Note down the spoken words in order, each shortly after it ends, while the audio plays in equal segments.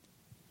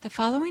The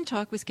following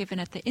talk was given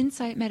at the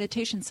Insight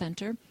Meditation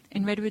Center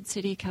in Redwood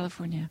City,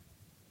 California.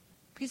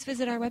 Please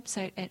visit our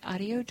website at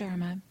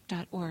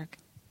audiodharma.org.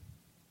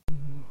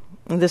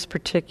 This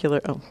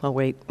particular, I'll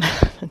wait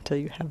until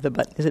you have the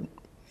button.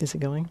 Is it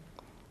going?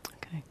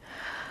 Okay.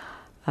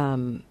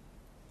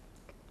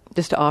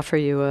 Just to offer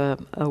you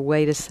a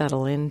way to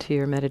settle into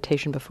your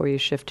meditation before you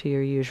shift to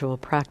your usual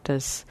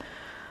practice.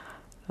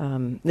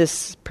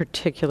 This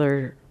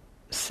particular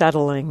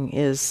settling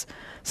is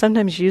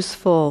sometimes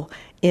useful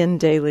in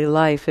daily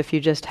life if you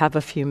just have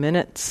a few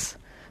minutes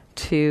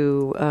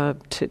to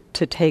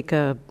take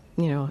a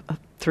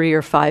 3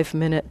 or 5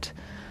 minute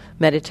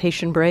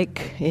meditation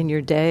break in your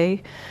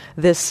day.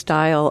 This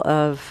style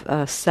of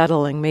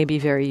settling may be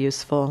very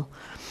useful.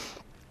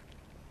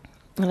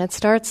 And it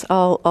starts,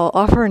 I'll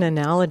offer an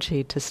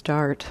analogy to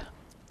start,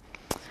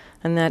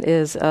 and that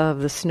is of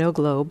the snow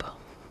globe.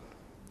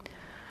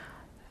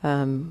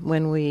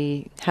 When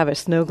we have a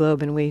snow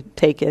globe and we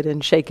take it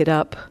and shake it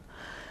up,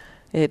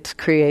 it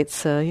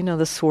creates,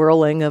 the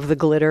swirling of the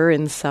glitter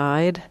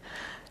inside.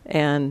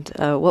 And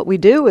what we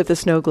do with the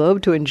snow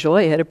globe to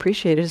enjoy it,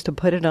 appreciate it, is to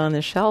put it on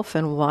the shelf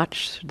and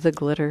watch the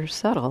glitter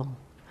settle.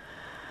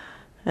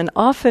 And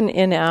often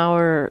in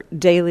our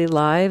daily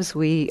lives,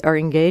 we are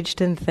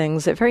engaged in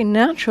things that very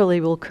naturally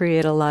will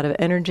create a lot of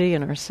energy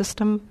in our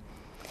system.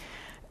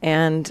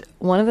 And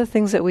one of the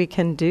things that we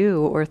can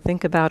do or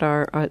think about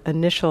our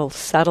initial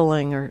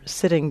settling or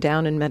sitting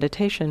down in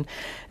meditation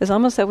is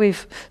almost that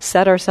we've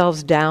set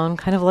ourselves down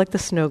kind of like the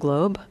snow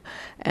globe,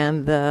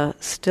 and the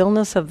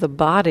stillness of the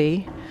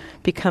body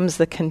becomes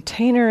the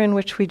container in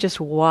which we just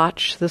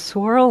watch the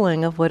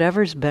swirling of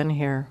whatever's been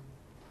here.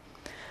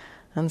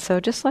 And so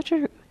just let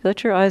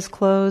your eyes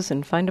close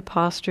and find a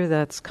posture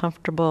that's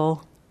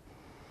comfortable.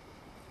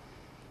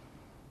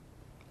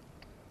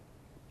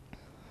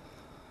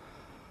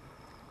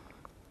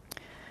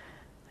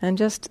 And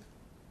just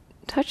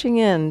touching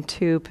in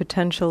to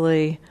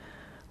potentially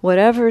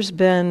whatever's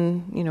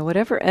been,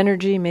 whatever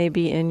energy may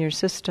be in your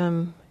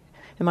system.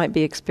 It might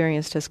be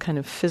experienced as kind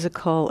of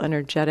physical,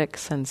 energetic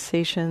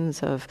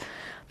sensations of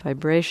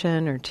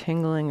vibration or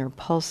tingling or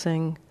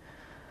pulsing.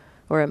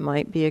 Or it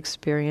might be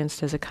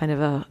experienced as a kind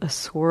of a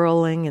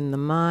swirling in the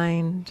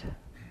mind.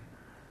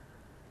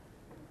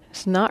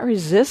 It's not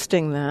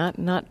resisting that,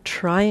 not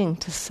trying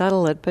to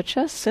settle it, but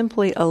just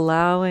simply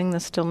allowing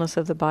the stillness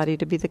of the body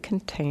to be the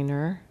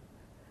container.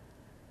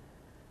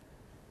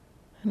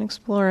 And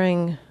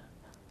exploring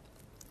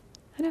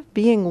kind of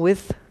being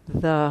with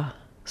the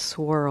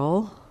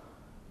swirl,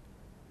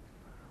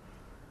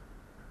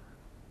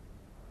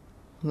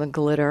 the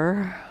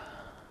glitter,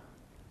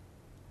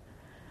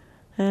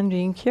 and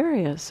being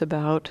curious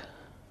about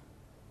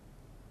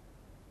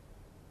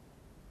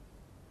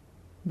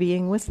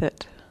being with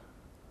it.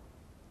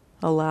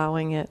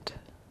 Allowing it.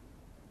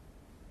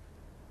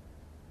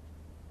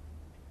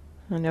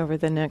 And over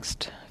the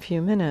next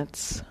few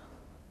minutes,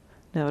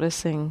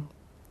 noticing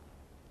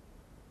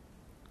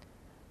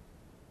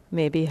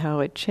maybe how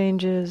it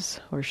changes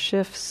or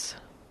shifts.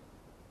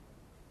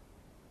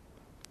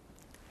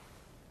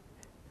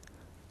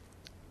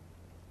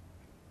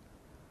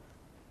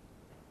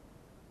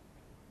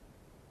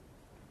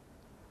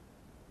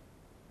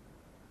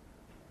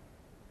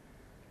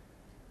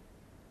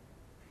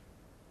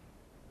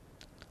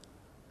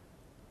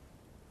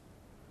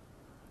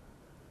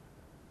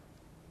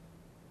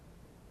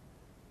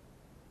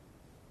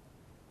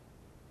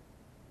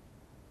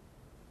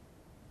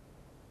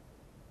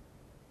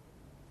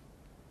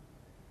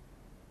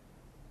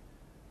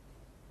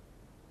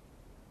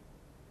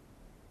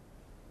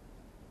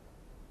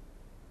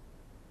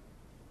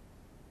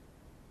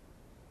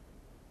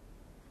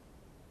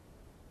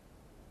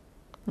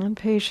 And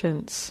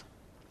patience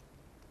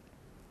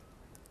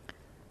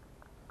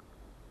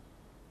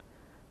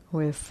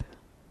with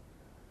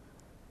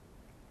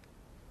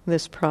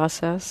this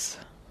process.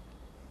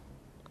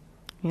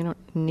 You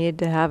don't need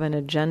to have an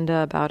agenda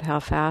about how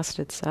fast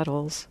it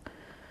settles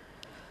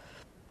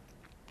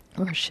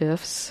or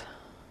shifts.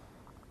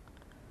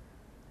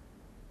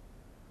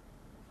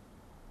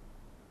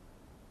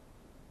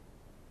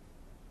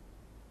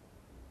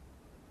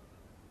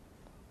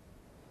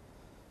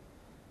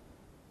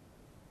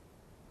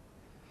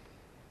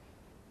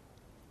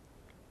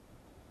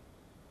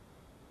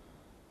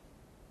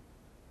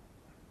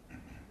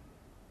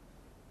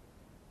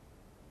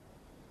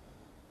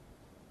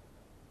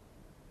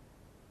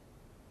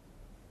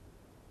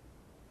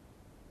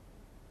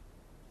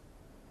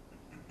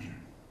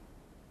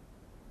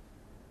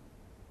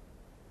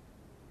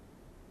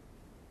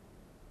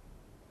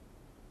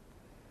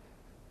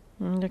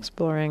 And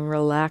exploring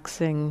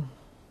relaxing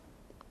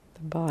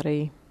the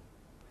body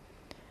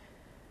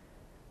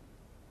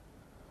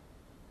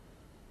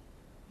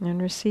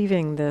and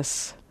receiving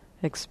this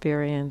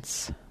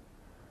experience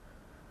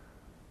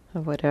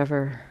of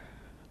whatever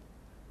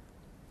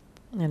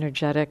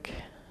energetic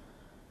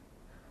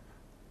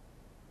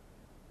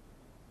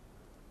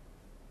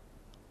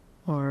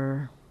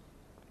or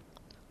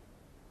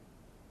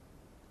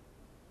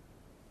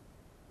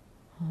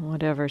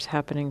whatever's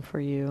happening for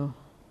you.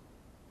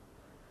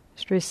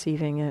 Just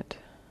receiving it,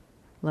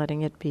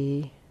 letting it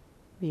be,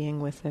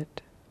 being with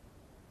it.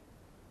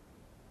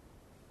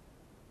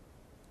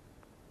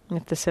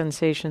 If the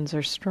sensations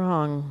are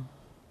strong,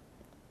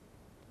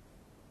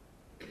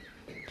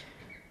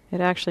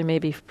 it actually may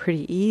be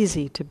pretty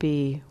easy to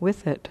be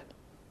with it.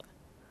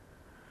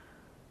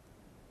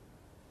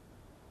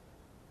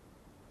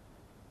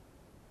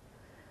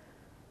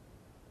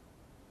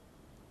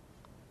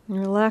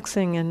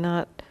 Relaxing and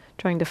not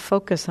trying to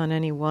focus on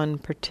any one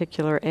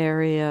particular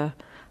area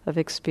of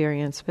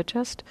experience, but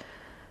just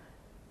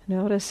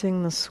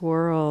noticing the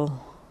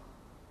swirl.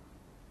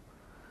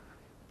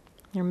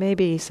 There may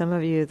be some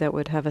of you that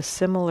would have a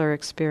similar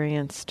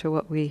experience to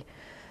what we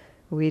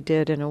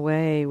did in a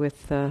way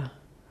with the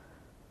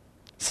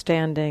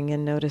standing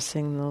and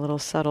noticing the little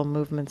subtle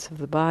movements of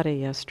the body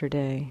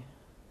yesterday.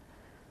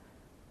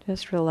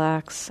 Just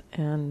relax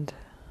and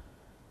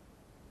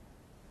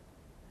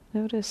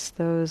notice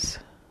those.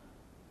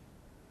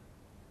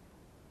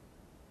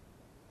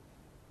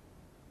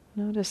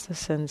 Notice the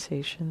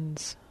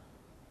sensations.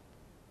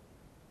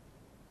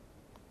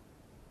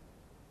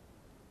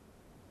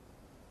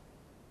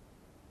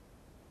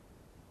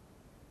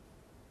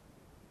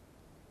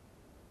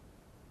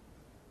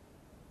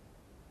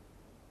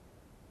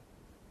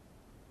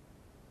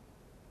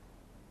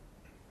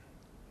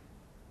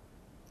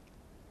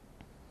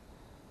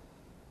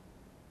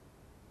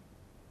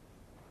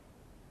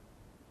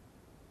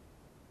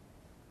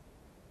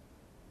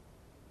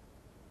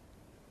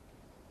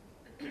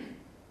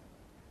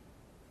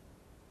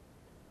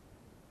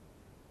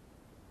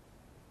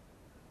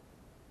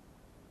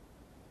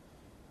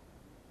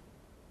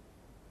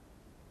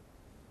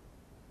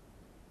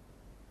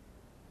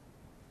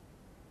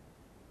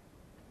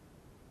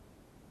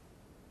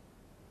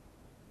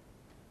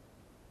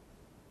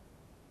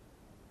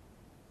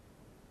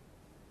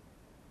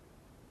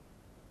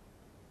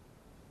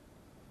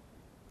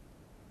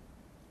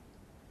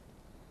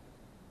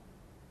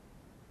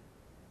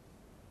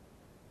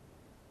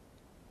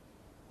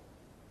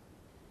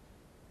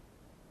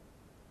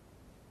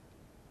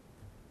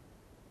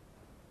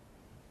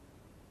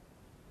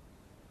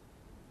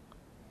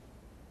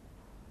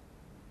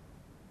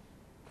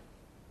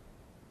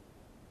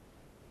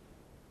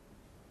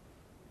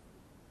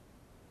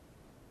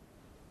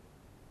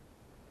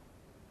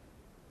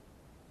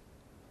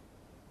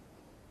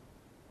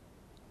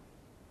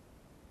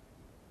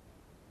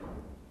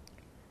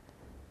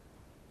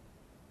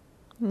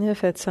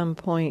 If at some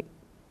point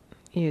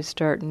you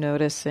start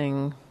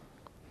noticing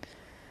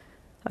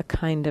a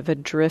kind of a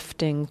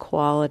drifting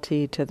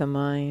quality to the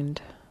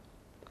mind,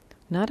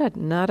 not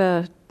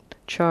a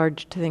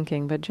charged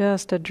thinking, but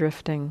just a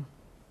drifting,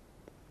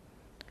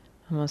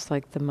 almost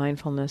like the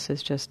mindfulness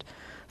is just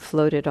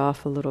floated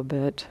off a little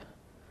bit,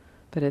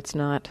 but it's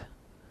not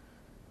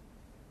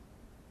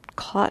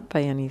caught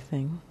by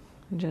anything,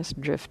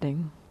 just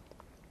drifting.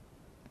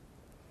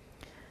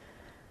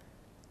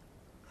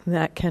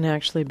 That can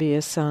actually be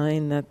a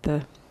sign that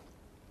the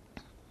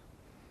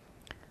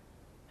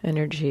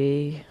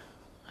energy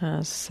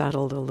has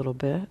settled a little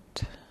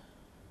bit.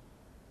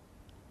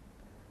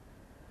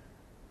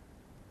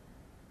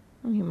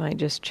 You might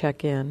just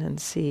check in and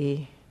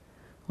see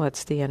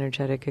what's the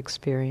energetic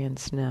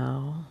experience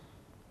now.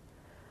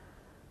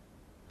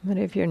 But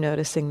if you're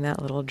noticing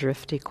that little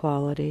drifty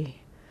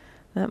quality,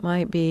 that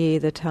might be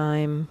the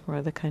time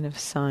or the kind of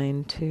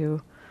sign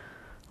to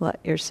let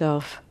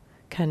yourself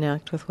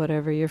connect with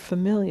whatever your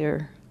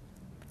familiar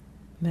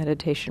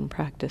meditation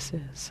practice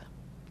is.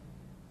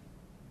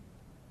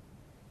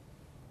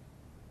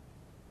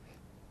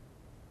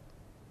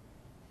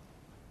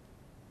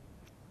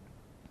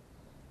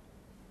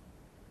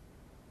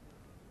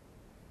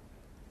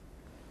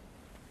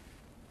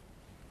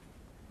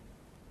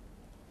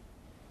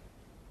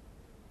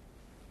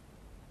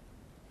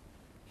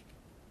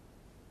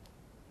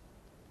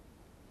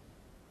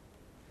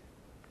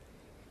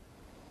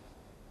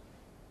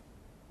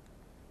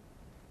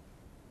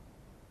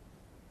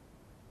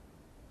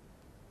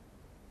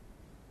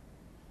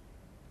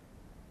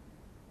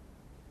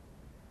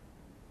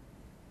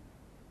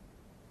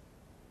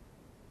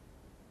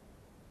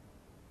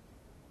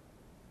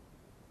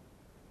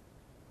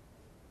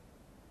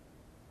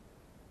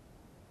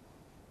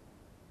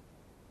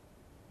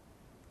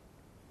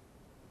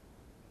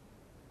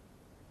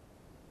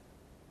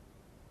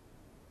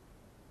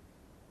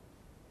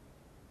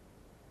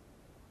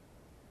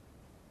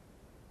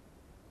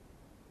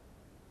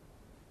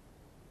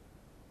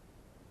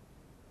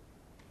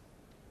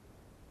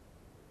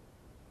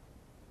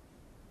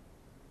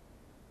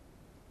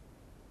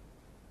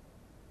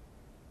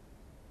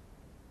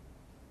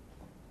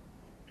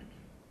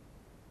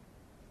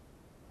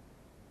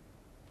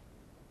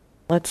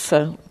 Let's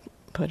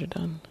put it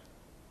on.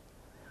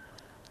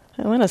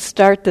 I want to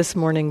start this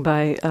morning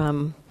by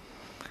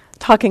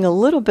talking a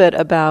little bit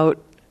about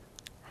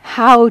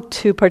how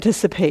to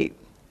participate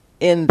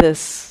in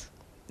this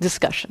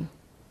discussion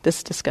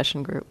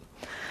group.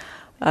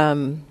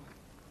 And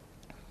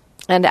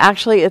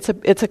actually, it's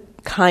a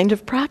kind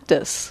of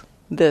practice,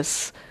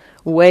 this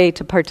way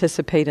to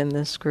participate in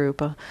this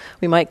group.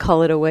 We might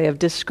call it a way of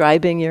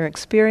describing your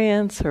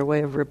experience or a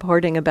way of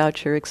reporting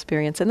about your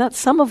experience. And that's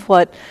some of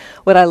what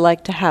I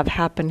like to have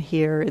happen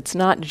here. It's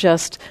not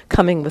just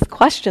coming with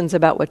questions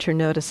about what you're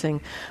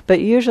noticing,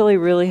 but usually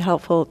really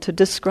helpful to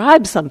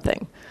describe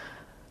something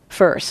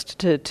first,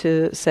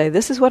 to say,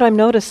 this is what I'm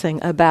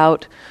noticing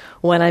about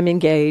when I'm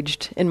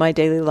engaged in my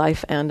daily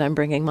life and I'm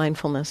bringing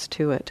mindfulness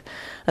to it.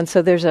 And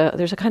so there's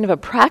a kind of a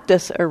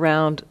practice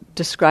around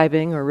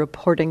describing or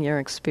reporting your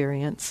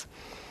experience.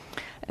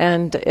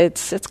 And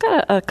it's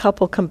got a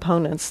couple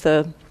components.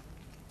 The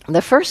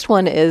first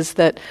one is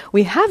that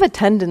we have a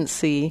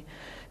tendency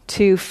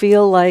to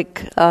feel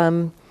like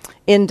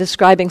in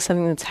describing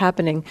something that's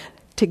happening,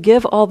 to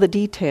give all the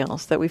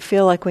details, that we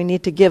feel like we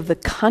need to give the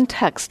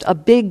context, a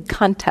big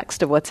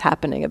context of what's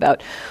happening,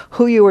 about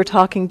who you were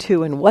talking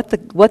to and what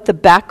the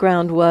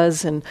background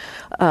was, and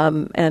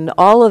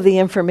all of the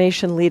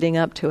information leading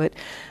up to it.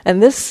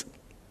 And this,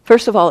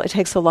 first of all, it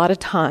takes a lot of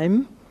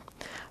time,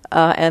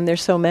 and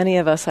there's so many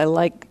of us. I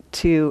like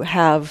to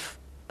have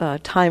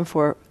time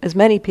for as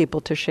many people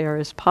to share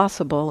as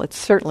possible. It's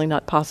certainly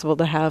not possible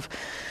to have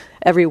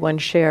everyone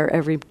share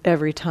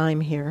every time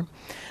here,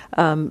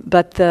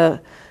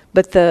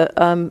 But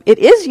it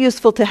is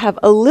useful to have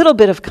a little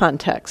bit of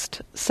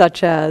context,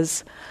 such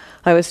as,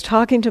 I was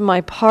talking to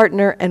my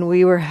partner and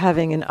we were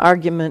having an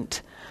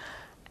argument,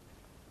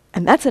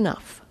 and that's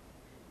enough.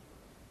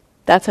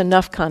 That's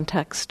enough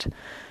context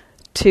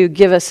to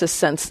give us a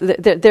sense.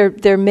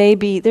 There may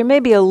be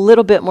a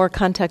little bit more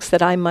context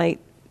that I might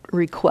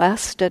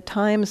request at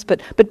times,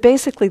 but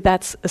basically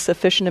that's a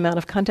sufficient amount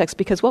of context,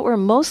 because what we're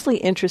mostly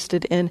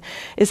interested in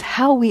is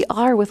how we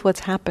are with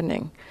what's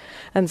happening.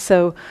 And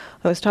so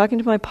I was talking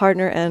to my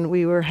partner and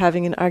we were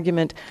having an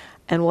argument,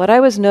 and what I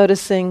was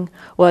noticing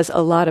was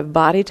a lot of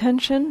body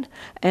tension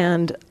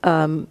and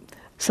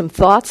some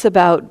thoughts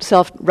about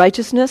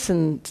self-righteousness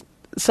and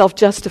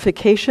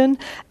self-justification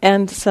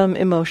and some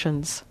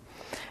emotions.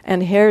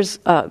 And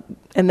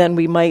and then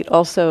we might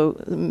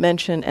also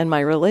mention, and my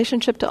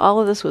relationship to all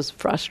of this was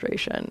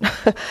frustration.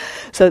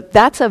 So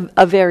that's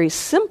a very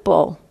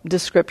simple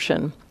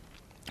description.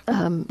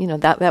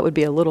 That would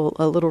be a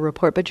little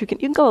report, but you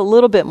can go a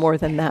little bit more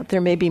than that.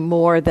 There may be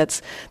more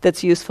that's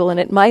useful, and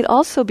it might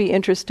also be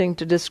interesting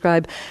to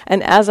describe.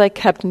 And as I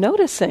kept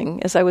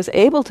noticing, as I was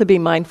able to be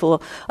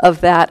mindful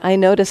of that, I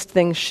noticed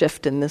things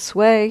shift in this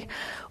way.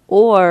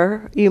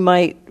 Or you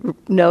might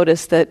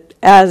notice that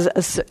as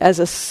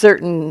a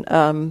certain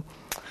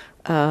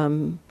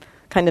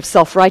kind of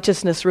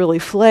self-righteousness really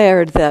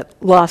flared, that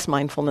lost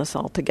mindfulness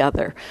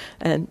altogether.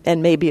 And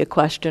maybe a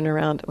question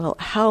around, well,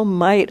 how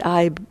might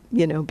I,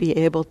 be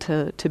able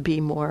to be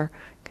more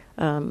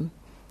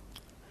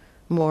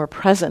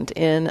present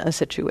in a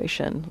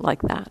situation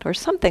like that, or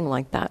something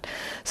like that.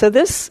 So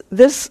this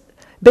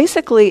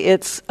basically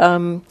it's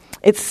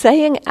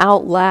saying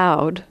out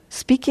loud,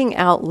 speaking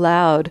out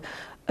loud,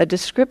 a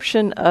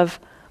description of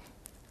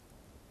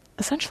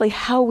essentially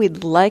how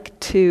we'd like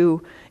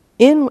to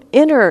in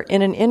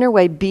an inner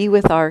way be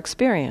with our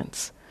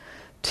experience.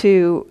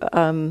 To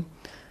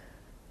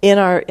in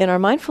our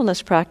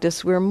mindfulness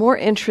practice, we're more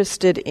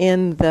interested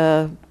in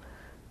the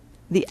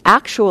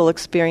actual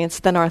experience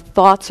than our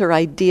thoughts or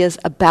ideas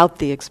about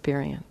the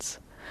experience.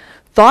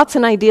 Thoughts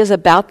and ideas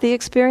about the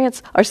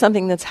experience are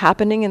something that's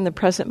happening in the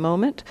present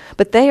moment,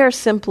 but they are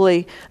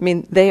simply,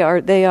 they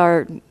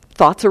are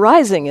thoughts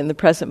arising in the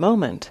present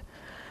moment.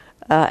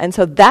 And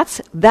so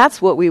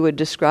that's what we would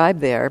describe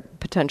there,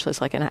 potentially.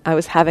 It's like, and I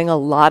was having a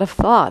lot of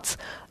thoughts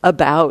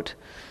about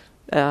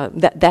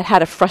that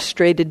had a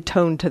frustrated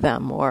tone to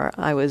them, or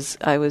I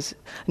was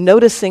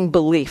noticing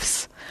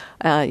beliefs.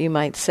 You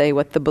might say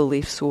what the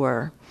beliefs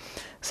were.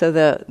 So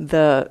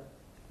the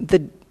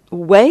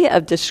way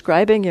of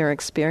describing your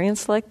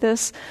experience like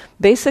this,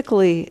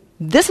 basically,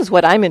 this is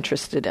what I'm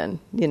interested in.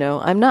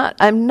 I'm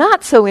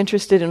not so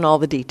interested in all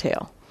the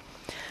detail.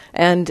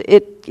 And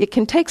it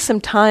can take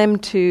some time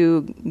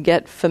to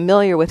get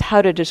familiar with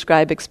how to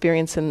describe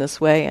experience in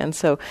this way. And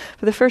so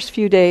for the first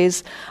few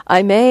days,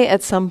 I may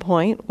at some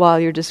point, while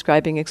you're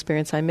describing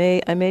experience, I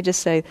may just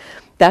say,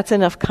 that's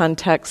enough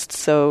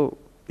context, or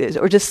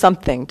just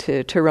something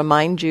to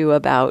remind you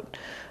about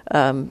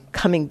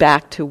coming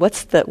back to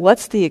what's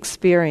the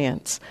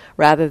experience,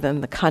 rather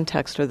than the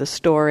context or the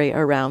story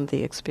around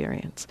the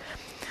experience.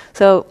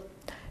 So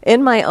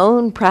in my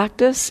own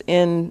practice,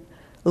 in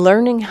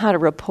learning how to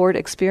report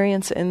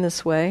experience in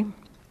this way,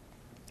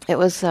 it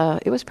was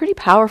pretty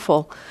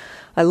powerful.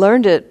 I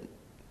learned it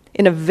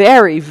in a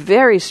very,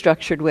 very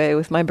structured way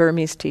with my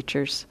Burmese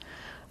teachers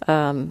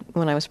when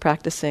I was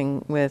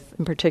practicing with,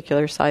 in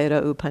particular,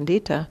 Sayadaw U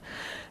Pandita,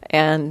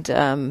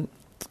 and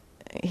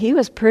he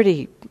was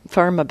pretty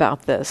firm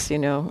about this.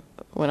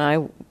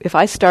 If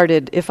I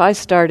started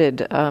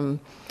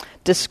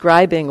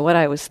describing what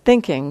I was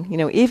thinking,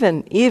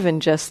 even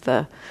just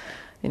the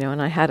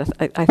and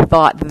I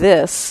thought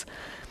this,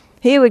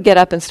 he would get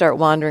up and start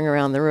wandering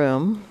around the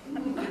room.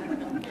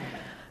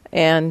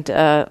 And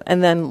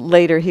then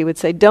later he would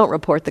say, don't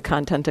report the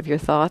content of your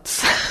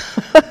thoughts.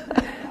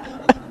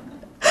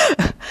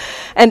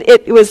 And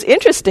it was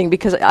interesting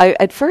because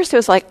at first it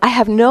was like, I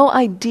have no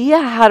idea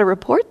how to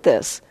report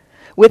this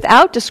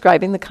without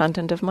describing the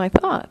content of my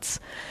thoughts.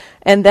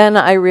 And then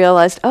I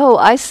realized, oh,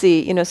 I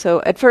see.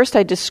 So at first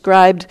I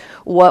described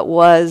what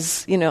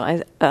was,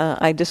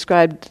 I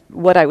described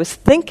what I was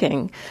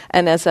thinking,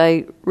 and as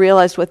I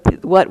realized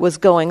what was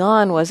going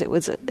on was it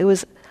was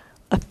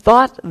a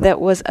thought that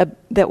was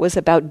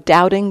about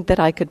doubting that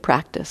I could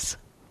practice,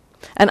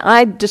 and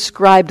I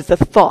described the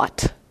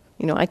thought.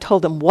 I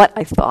told them what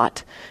I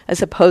thought,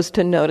 as opposed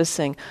to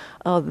noticing,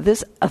 a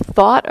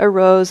thought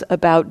arose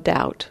about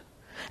doubt.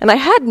 And I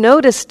had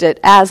noticed it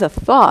as a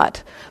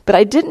thought, but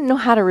I didn't know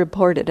how to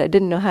report it. I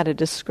didn't know how to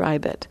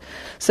describe it.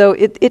 So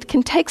it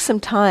can take some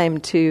time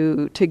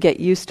to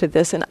get used to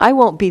this, and I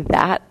won't be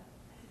that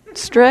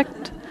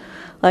strict.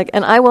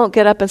 And I won't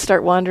get up and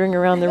start wandering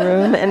around the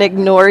room and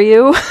ignore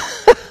you.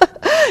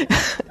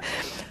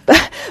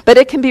 But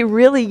it can be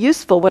really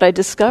useful. What I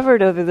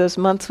discovered over those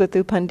months with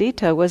U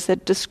Pandita was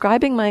that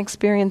describing my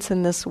experience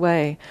in this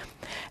way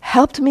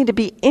helped me to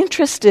be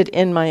interested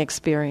in my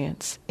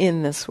experience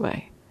in this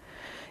way.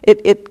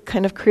 It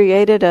kind of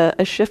created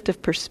a shift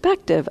of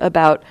perspective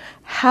about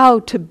how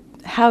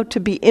to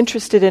be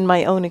interested in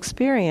my own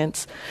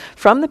experience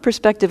from the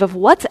perspective of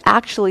what's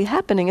actually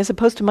happening, as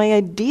opposed to my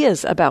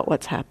ideas about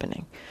what's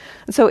happening.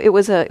 And so it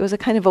was a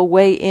kind of a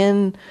way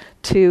in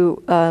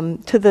to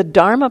the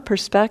Dharma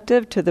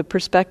perspective, to the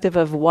perspective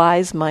of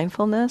wise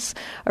mindfulness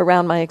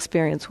around my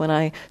experience. When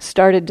I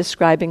started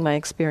describing my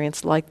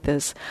experience like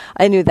this,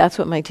 I knew that's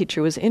what my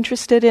teacher was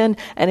interested in,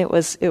 and it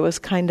was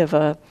kind of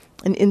an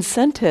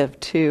incentive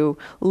to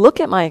look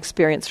at my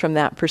experience from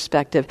that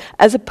perspective,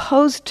 as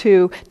opposed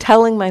to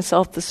telling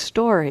myself the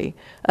story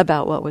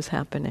about what was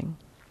happening.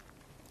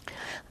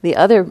 The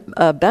other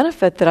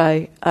benefit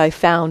that I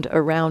found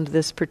around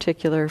this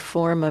particular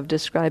form of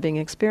describing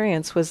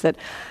experience was that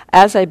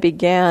as I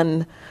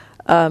began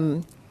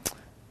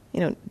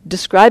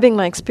describing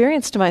my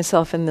experience to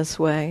myself in this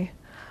way,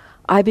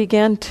 I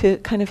began to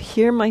kind of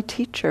hear my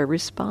teacher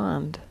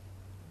respond.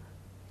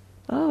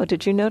 Oh,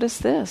 did you notice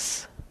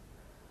this?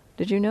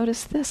 Did you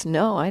notice this?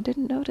 No, I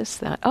didn't notice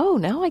that. Oh,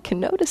 now I can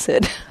notice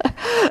it.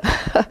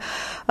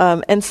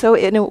 And so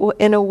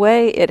in a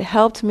way, it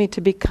helped me to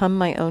become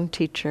my own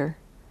teacher,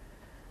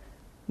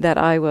 that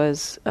I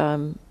was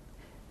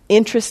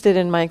interested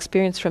in my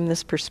experience from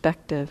this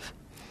perspective.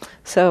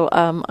 So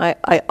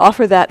I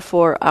offer that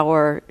for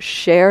our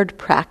shared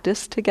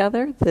practice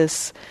together,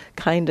 this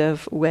kind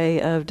of way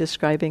of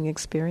describing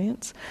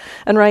experience.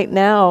 And right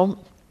now,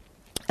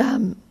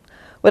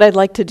 what I'd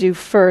like to do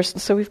first,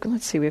 so we've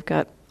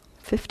got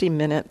 50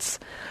 minutes.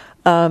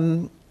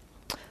 So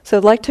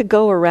I'd like to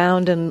go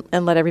around and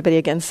let everybody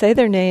again say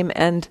their name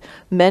and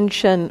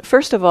mention,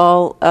 first of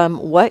all,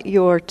 what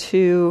your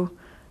two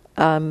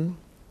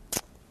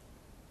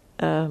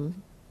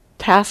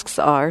tasks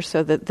are,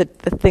 so that the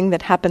thing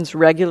that happens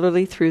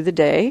regularly through the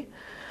day.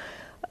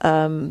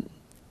 I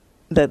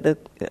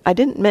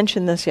didn't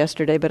mention this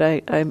yesterday, but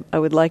I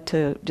would like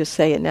to just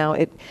say it now.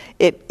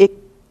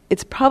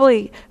 It's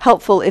probably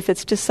helpful if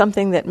it's just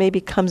something that maybe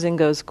comes and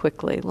goes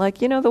quickly. Like,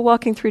 the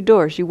walking through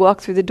doors. You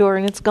walk through the door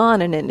and it's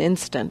gone in an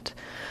instant.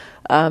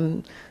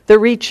 The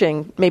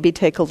reaching maybe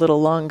take a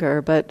little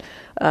longer, but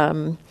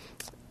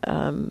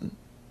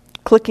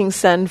clicking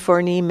send for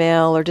an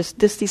email, or just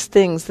these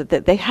things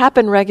that they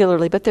happen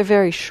regularly, but they're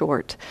very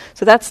short.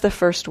 So that's the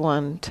first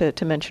one,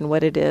 to mention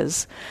what it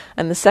is.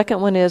 And the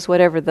second one is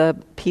whatever the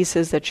piece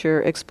is that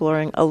you're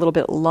exploring, a little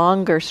bit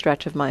longer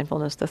stretch of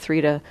mindfulness, the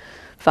 3 to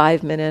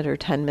 5 minute or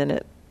 10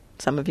 minute.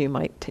 Some of you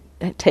might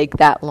take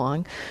that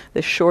long.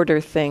 The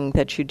shorter thing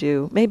that you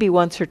do, maybe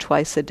once or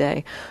twice a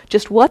day.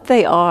 Just what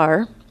they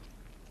are.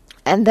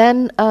 And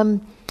then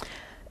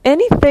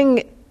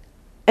anything,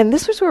 and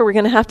this is where we're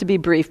going to have to be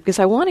brief, because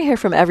I want to hear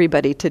from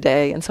everybody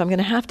today, and so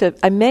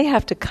I may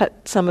have to cut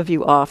some of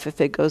you off if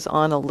it goes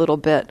on a little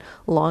bit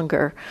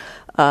longer.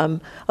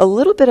 A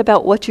little bit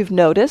about what you've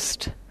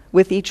noticed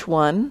with each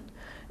one,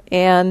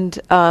 and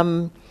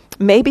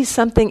maybe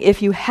something,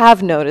 if you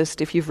have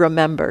noticed, if you've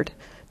remembered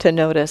to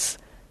notice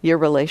your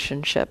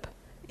relationship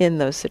in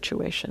those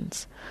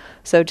situations.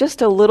 So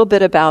just a little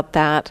bit about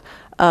that.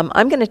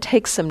 I'm going to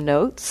take some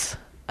notes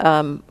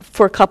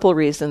for a couple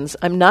reasons.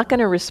 I'm not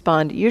going to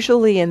respond.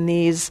 Usually in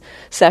these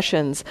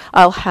sessions,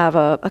 I'll have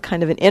a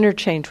kind of an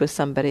interchange with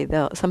somebody.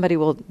 Somebody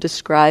will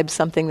describe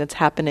something that's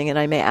happening, and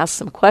I may ask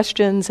some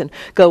questions and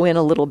go in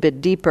a little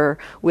bit deeper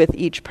with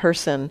each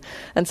person.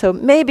 And so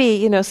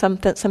maybe,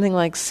 something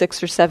like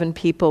 6 or 7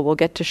 people will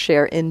get to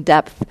share in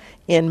depth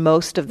in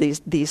most of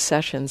these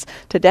sessions.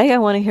 Today I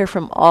want to hear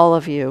from all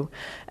of you,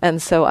 and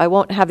so I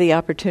won't have the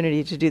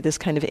opportunity to do this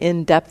kind of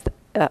in-depth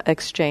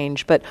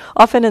exchange, but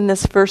often in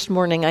this first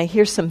morning I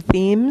hear some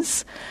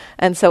themes,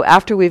 and so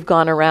after we've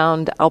gone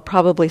around, I'll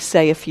probably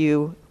say a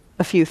few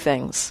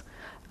things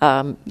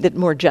that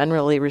more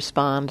generally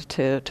respond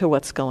to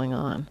what's going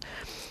on.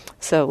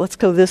 So let's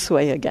go this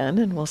way again,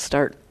 and we'll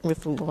start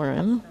with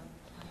Lauren.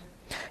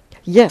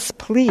 Yes,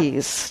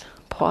 please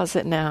pause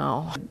it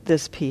now.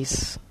 This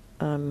piece.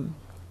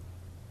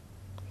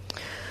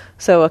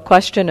 So a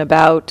question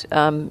about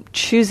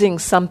choosing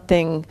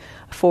something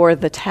for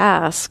the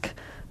task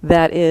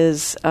that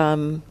is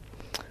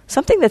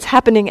something that's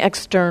happening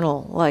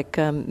external, like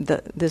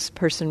this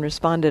person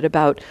responded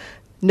about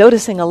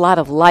noticing a lot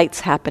of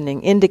lights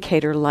happening,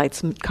 indicator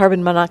lights,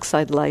 carbon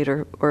monoxide light,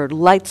 or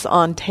lights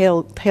on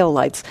tail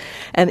lights.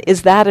 And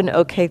is that an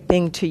okay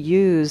thing to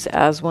use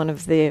as one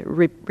of the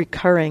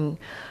recurring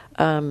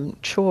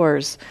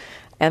chores?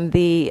 And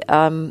the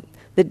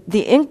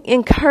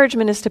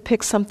encouragement is to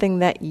pick something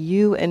that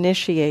you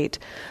initiate,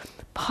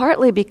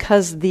 partly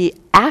because the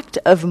act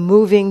of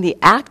moving, the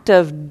act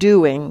of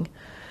doing,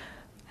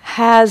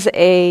 has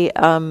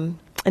an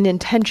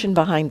intention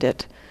behind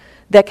it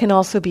that can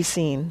also be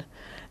seen.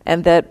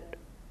 And that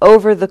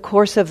over the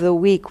course of the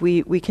week,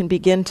 we can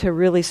begin to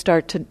really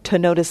start to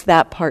notice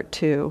that part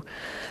too.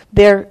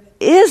 There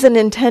is an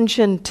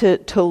intention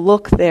to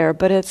look there,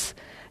 but it's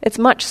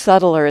much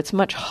subtler. It's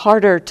much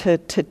harder to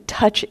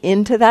touch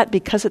into that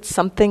because it's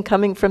something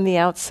coming from the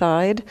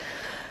outside.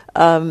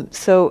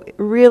 So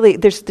really,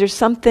 there's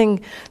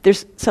something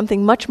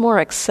much more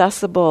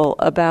accessible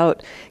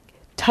about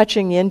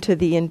touching into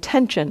the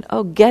intention,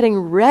 getting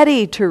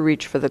ready to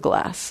reach for the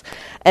glass,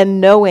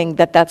 and knowing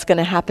that that's going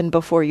to happen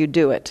before you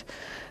do it.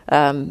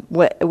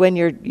 When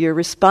you're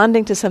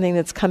responding to something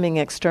that's coming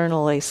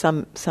externally,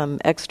 some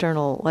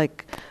external,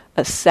 like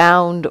a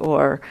sound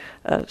or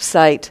a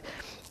sight,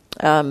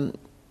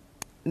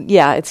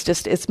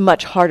 it's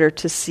much harder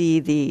to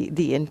see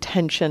the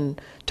intention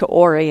to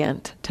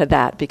orient to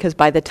that, because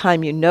by the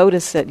time you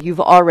notice it, you've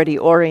already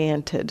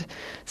oriented.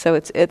 So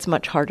it's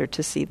much harder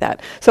to see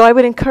that. So I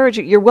would encourage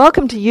you, you're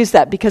welcome to use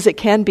that, because it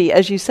can be,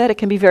 as you said, it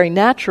can be very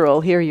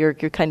natural. Here you're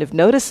kind of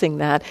noticing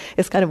that.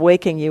 It's kind of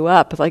waking you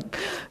up, like,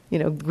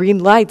 green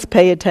lights,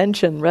 pay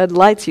attention. Red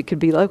lights, you could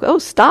be like,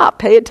 stop,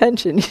 pay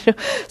attention.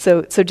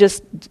 So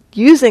just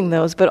using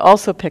those, but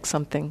also pick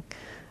something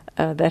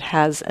that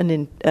has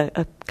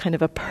a kind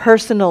of a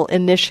personal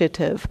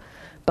initiative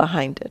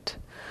behind it.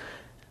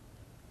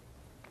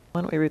 Why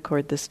don't we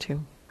record this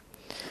too?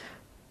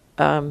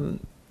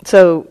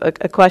 So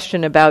a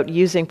question about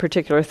using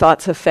particular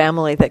thoughts of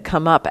family that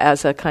come up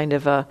as a kind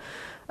of a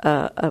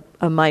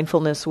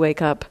mindfulness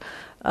wake up.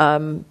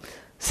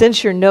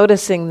 Since you're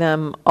noticing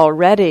them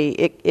already,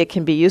 it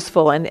can be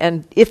useful.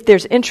 And if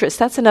there's interest,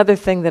 that's another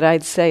thing that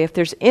I'd say. If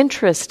there's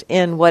interest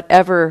in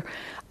whatever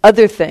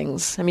other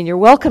things, you're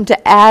welcome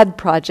to add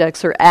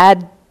projects or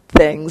add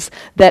things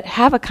that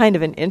have a kind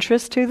of an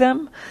interest to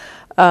them.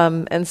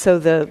 And so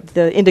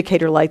the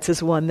indicator lights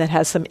is one that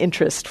has some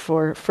interest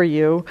for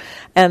you.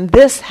 And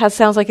this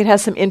sounds like it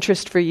has some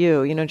interest for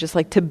you, just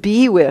like to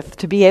be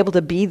able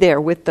to be there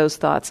with those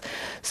thoughts.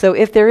 So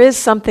if there is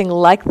something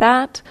like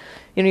that,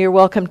 you're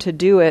welcome to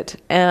do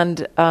it.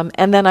 And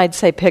then I'd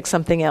say pick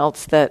something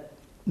else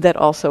that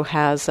also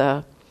has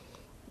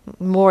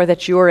more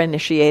that you're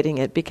initiating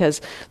it,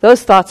 because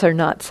those thoughts are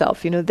not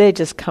self. They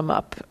just come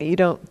up. You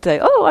don't say,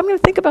 I'm going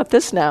to think about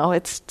this now.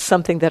 It's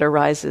something that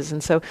arises.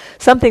 And so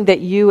something that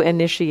you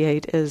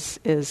initiate is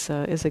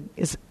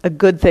a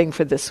good thing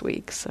for this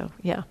week. So,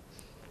 yeah.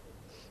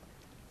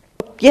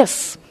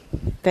 Yes.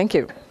 Thank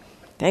you.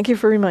 Thank you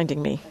for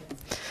reminding me.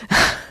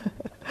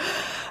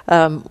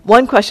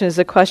 One question is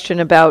a question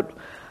about,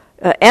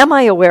 am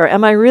I aware?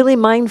 Am I really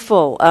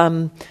mindful?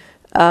 What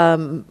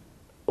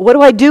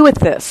do I do with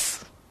this?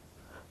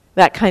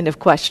 That kind of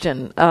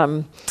question.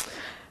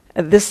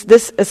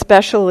 This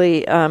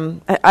especially,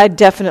 I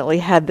definitely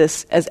had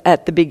this as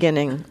at the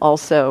beginning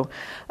also.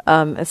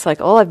 It's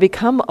like, I've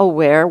become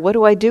aware. What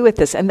do I do with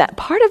this? And that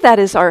part of that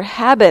is our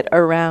habit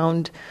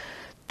around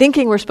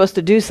thinking we're supposed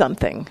to do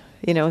something.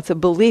 It's a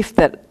belief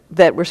that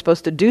we're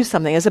supposed to do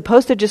something, as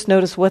opposed to just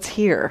notice what's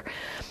here.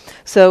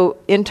 So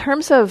in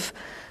terms of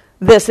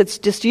this, it's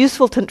just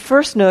useful to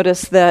first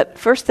notice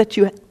that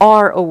you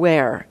are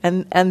aware,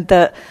 and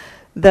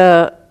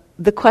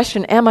the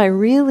question, am I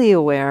really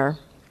aware?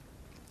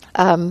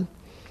 It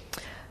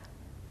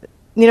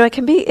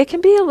can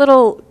be a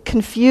little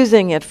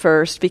confusing at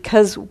first,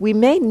 because we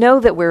may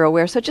know that we're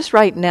aware. So just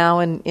right now,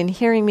 in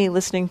hearing me,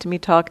 listening to me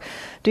talk,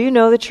 do you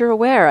know that you're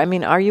aware?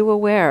 Are you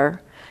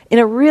aware? In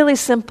a really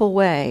simple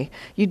way.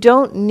 You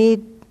don't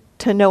need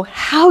to know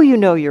how you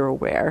know you're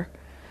aware.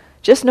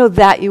 Just know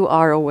that you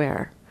are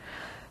aware.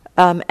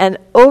 And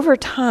over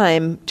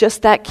time,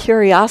 just that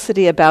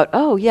curiosity about,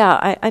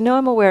 I know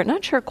I'm aware,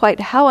 not sure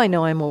quite how I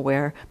know I'm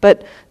aware,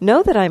 but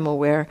know that I'm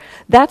aware,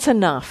 that's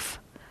enough.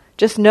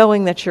 Just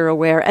knowing that you're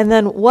aware. And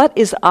then what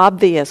is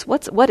obvious?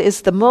 What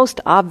is the most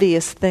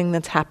obvious thing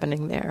that's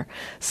happening there?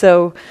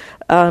 So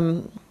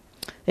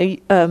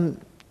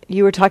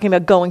you were talking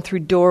about going through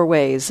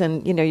doorways,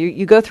 and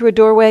you go through a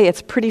doorway,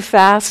 it's pretty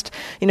fast.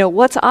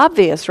 What's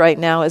obvious right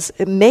now is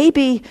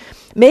maybe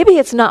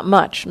it's not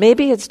much.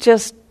 Maybe it's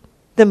just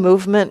the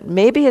movement.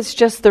 Maybe it's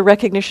just the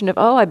recognition of,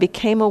 I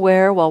became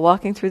aware while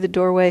walking through the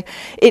doorway.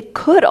 There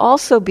could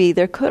also be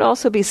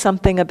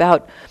something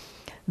about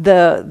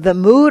the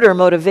mood or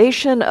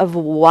motivation of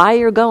why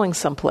you're going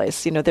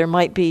someplace. There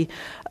might be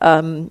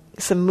some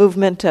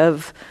movement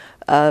of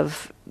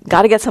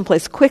got to get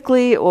someplace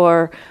quickly,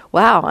 or,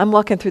 wow, I'm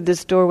walking through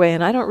this doorway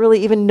and I don't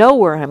really even know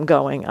where I'm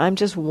going. I'm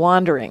just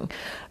wandering.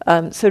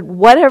 So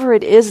whatever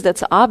it is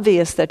that's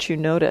obvious that you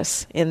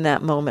notice in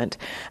that moment.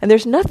 And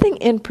there's nothing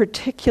in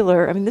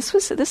particular. I mean, this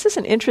is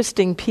an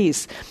interesting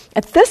piece.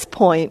 At this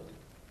point,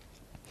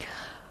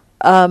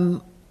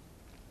 when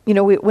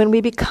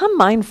we become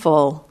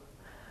mindful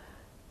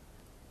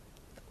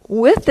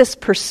with this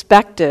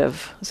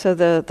perspective, so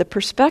the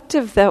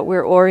perspective that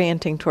we're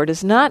orienting toward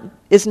is not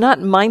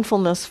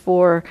mindfulness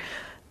for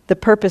the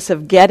purpose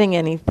of getting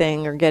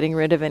anything or getting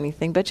rid of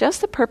anything, but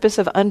just the purpose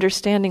of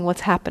understanding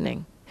what's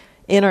happening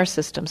in our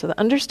system, so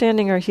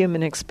understanding our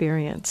human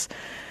experience.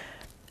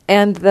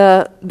 And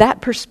that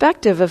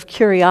perspective of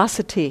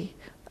curiosity,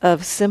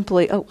 of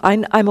simply,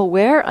 I'm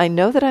aware, I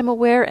know that I'm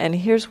aware, and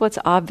here's what's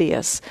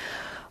obvious.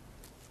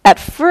 At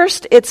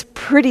first, it's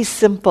pretty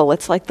simple.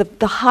 It's like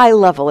the high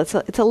level. It's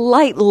a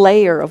light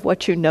layer of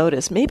what you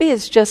notice. Maybe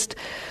it's just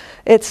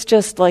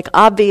like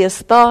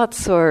obvious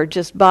thoughts or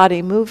just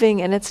body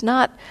moving, and it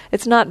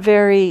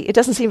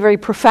doesn't seem very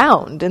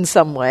profound in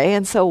some way,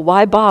 and so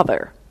why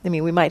bother? I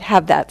mean, we might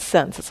have that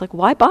sense. It's like,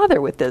 why bother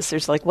with this?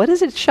 There's like, what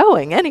is it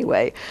showing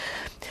anyway?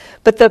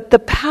 But the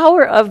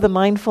power of the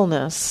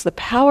mindfulness, the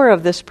power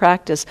of this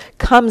practice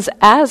comes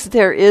as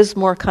there is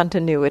more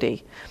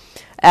continuity.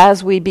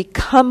 As we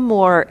become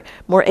more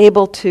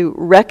able to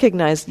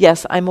recognize,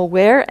 yes, I'm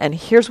aware, and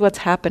here's what's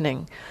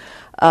happening.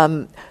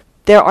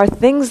 There are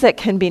things that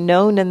can be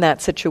known in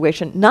that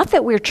situation, not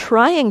that we're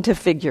trying to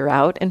figure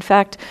out. In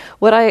fact,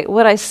 what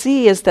I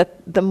see is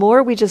that the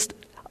more we just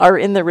are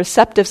in the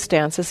receptive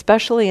stance,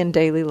 especially in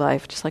daily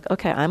life, just like,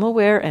 okay, I'm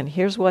aware, and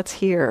here's what's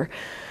here.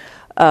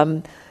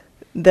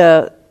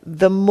 The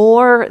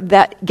more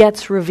that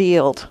gets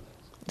revealed.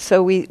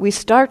 So we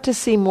start to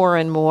see more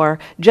and more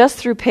just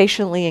through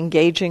patiently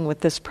engaging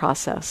with this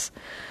process.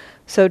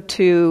 So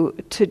so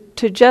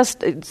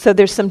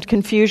there's some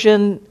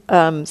confusion,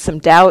 some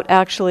doubt.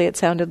 Actually, it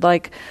sounded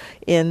like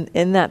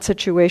in that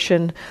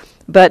situation,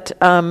 but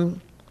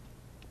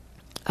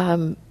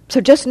so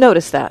just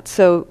notice that.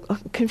 So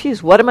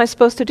confused. What am I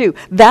supposed to do?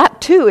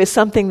 That too is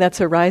something that's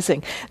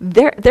arising.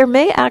 There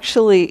may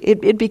actually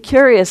it'd be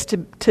curious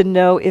to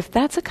know if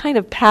that's a kind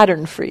of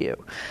pattern for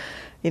you.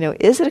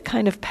 Is it a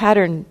kind of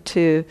pattern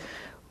to,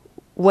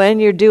 when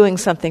you're doing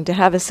something, to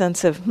have a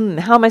sense of,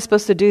 how am I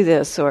supposed to do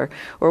this? Or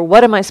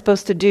what am I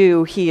supposed to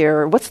do here?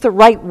 Or what's the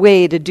right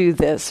way to do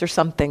this? Or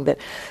something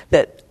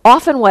that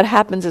often what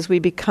happens as we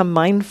become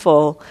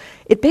mindful,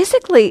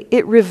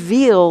 it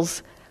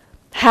reveals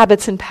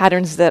habits and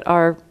patterns that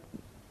are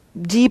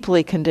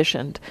deeply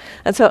conditioned.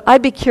 And so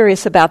I'd be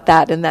curious about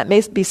that, and that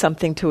may be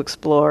something to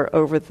explore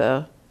over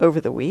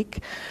the week.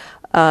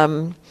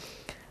 And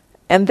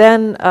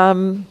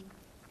then...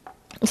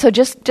 So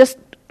just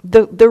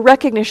the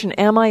recognition,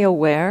 am I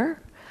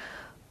aware?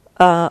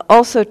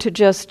 Also to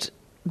just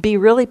be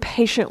really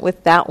patient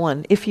with that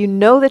one. If you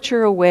know that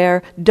you're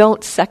aware,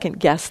 don't second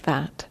guess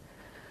that.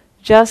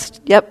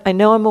 Just, yep, I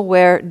know I'm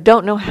aware,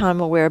 don't know how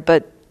I'm aware,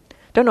 but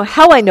don't know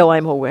how I know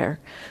I'm aware,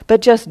 but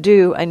just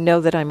I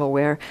know that I'm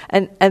aware.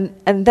 And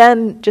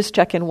then just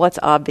check in what's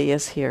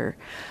obvious here.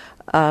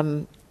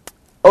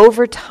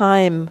 Over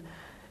time,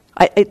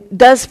 it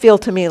does feel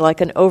to me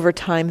like an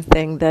overtime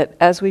thing that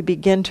as we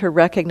begin to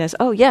recognize,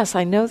 oh yes,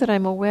 I know that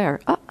I'm aware.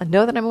 Oh, I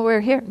know that I'm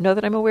aware here. Know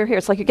that I'm aware here.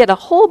 It's like you get a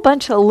whole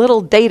bunch of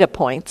little data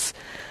points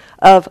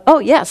of, oh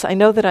yes, I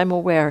know that I'm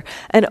aware.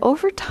 And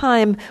over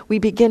time, we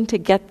begin to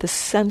get the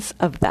sense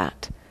of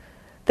that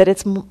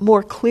it's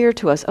more clear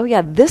to us. Oh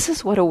yeah, this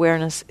is what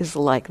awareness is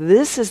like.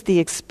 This is the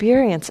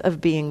experience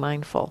of being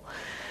mindful.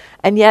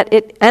 And yet,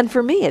 and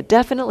for me, it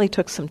definitely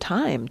took some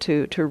time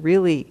to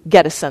really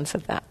get a sense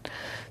of that.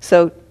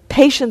 So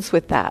patience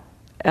with that.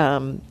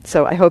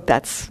 So I hope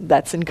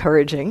that's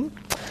encouraging.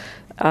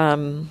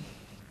 Let's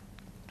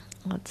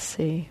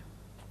see.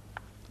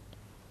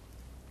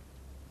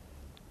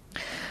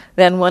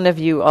 Then one of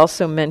you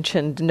also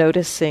mentioned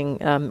noticing,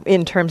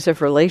 in terms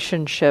of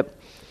relationship,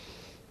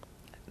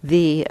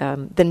 the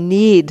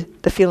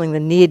feeling the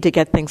need to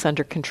get things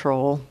under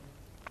control,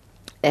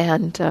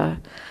 and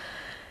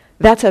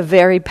that's a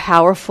very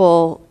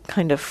powerful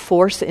kind of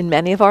force in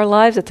many of our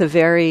lives. It's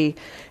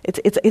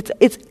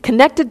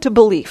connected to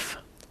belief,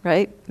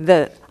 right?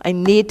 That I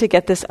need to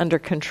get this under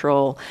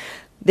control.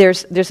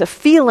 There's a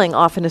feeling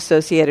often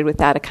associated with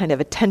that, a kind of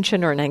a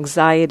tension or an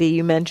anxiety.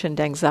 You mentioned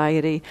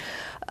anxiety.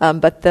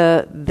 But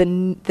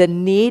the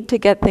need to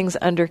get things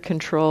under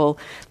control,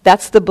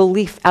 that's the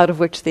belief out of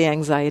which the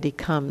anxiety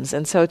comes.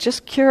 And so it's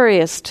just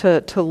curious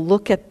to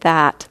look at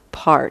that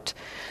part,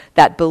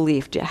 that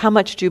belief. How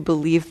much do you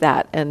believe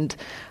that? And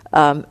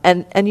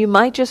you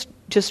might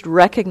just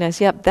recognize,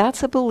 yep,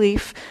 that's a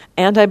belief,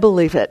 and I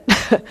believe it.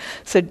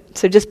 So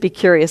just be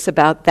curious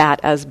about that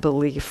as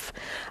belief.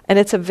 And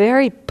it's a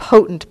very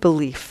potent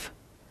belief.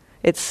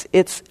 It's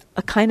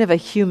a kind of a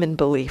human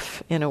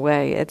belief in a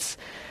way. It's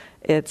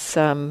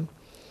the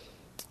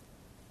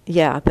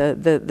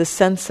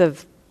sense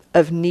of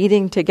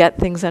needing to get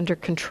things under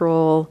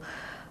control.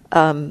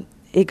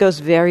 It goes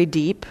very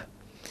deep.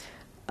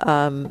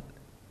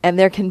 And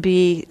there can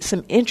be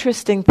some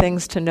interesting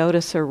things to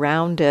notice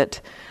around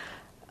it,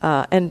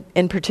 and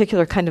in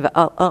particular kind of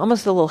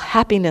almost a little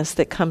happiness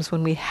that comes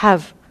when we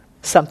have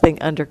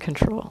something under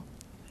control.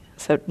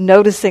 So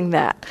noticing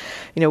that,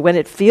 when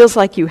it feels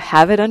like you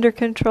have it under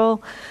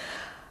control,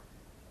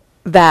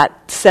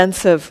 that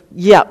sense of,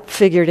 yep,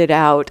 figured it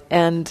out.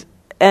 And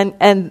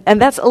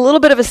that's a little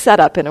bit of a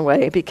setup in a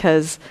way,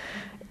 because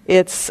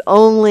it's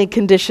only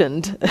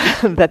conditioned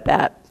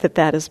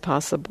that is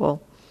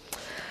possible.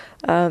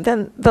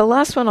 Then the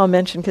last one I'll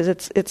mention, because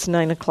it's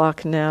 9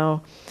 o'clock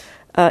now,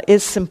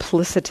 is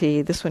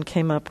simplicity. This one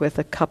came up with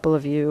a couple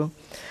of you.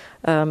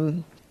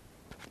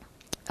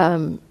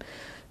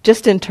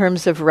 Just in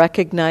terms of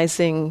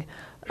recognizing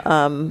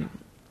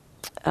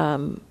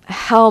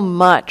how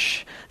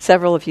much,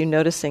 several of you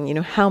noticing,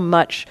 how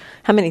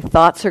many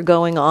thoughts are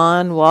going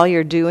on while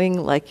you're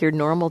doing like your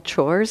normal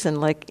chores, and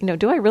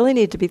do I really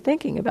need to be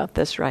thinking about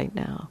this right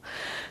now?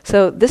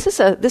 So this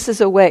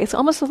is a way. It's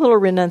almost a little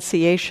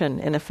renunciation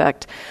in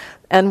effect,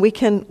 and we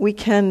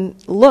can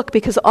look,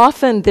 because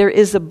often there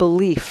is a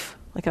belief.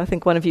 Like I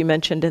think one of you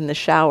mentioned in the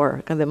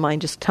shower, the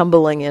mind just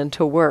tumbling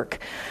into work.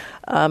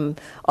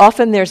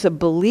 Often there's a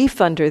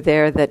belief under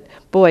there that,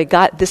 boy,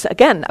 got this,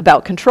 again,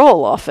 about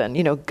control often,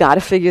 got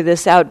to figure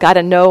this out, got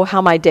to know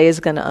how my day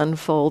is going to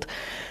unfold.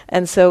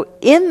 And so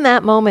in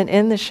that moment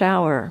in the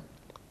shower,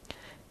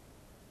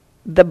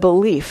 the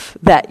belief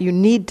that you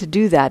need to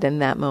do that in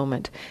that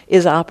moment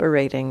is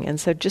operating. And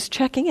so just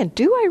checking in,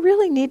 do I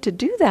really need to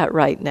do that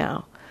right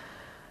now?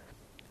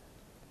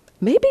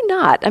 Maybe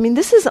not.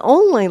 This is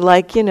only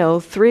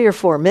 3 or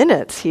 4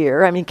 minutes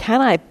here. Can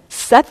I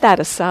set that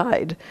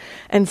aside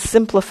and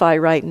simplify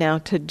right now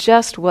to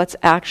just what's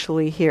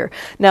actually here?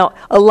 Now,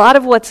 a lot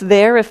of what's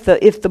there, if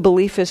the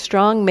belief is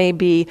strong, may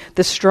be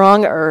the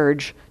strong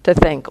urge to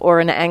think, or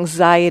an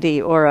anxiety,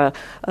 or a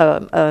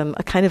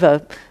kind of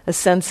a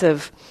sense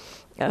of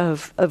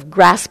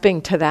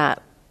grasping to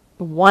that,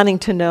 wanting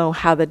to know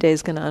how the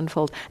day's going to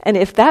unfold. And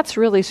if that's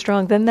really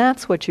strong, then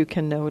that's what you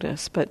can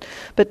notice. But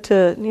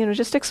to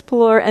just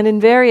explore, and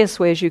in various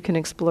ways you can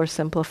explore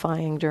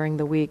simplifying during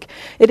the week.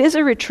 It is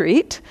a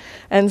retreat,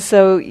 and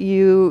so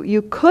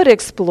you could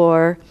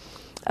explore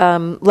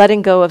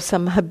letting go of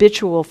some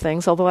habitual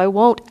things, although I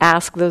won't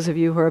ask those of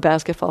you who are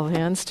basketball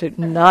fans to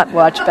not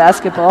watch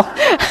basketball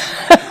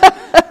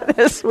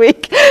this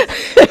week.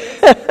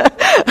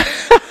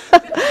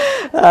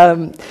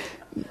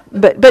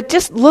 But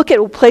just look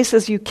at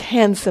places you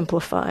can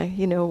simplify.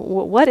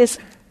 What is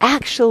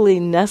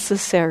actually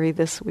necessary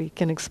this week,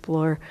 and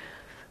explore,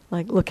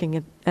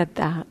 looking at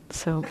that.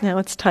 So now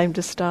it's time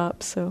to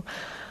stop. So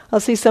I'll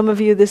see some of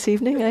you this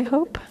evening, I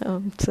hope.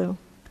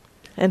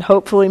 And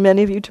hopefully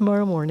many of you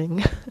tomorrow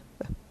morning.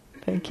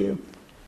 Thank you.